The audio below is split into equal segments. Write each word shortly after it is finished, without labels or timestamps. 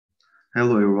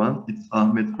Hello everyone, it's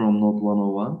Ahmet from Node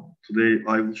 101. Today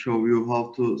I will show you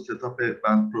how to set up a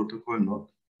band protocol node.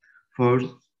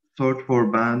 First, search for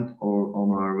band or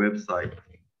on our website.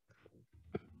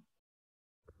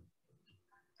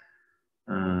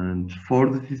 And for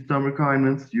the system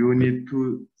requirements, you need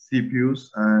 2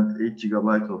 CPUs and 8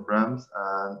 GB of RAMs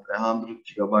and 100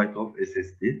 GB of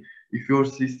SSD. If your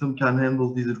system can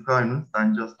handle these requirements,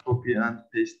 then just copy and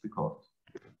paste the code.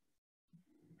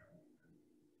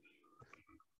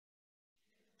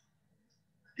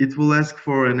 It will ask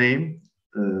for a name.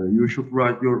 You should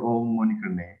write your own moniker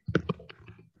name.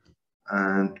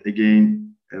 And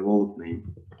again, a wallet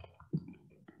name.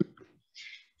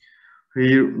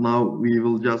 Here, now we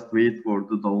will just wait for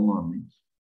the downloading.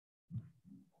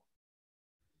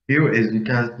 Here, as you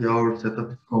can see, our setup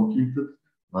is completed.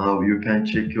 Now you can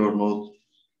check your node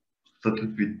status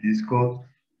with this code.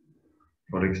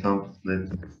 For example,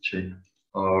 let's check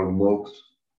our logs.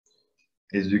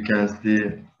 As you can see,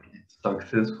 it's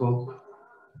successful.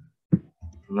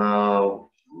 Now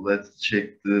let's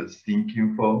check the sync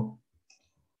info.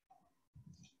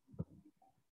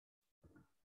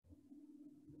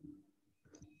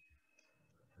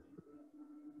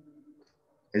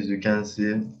 As you can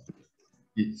see,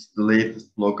 it's the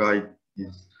latest block ID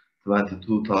is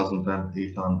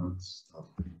 22,800 stuff.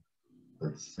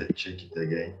 Let's check it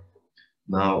again.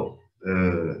 Now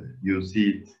you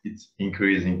see it's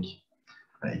increasing.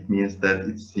 It means that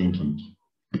it's syncing.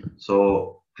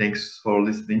 So thanks for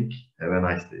listening. Have a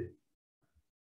nice day.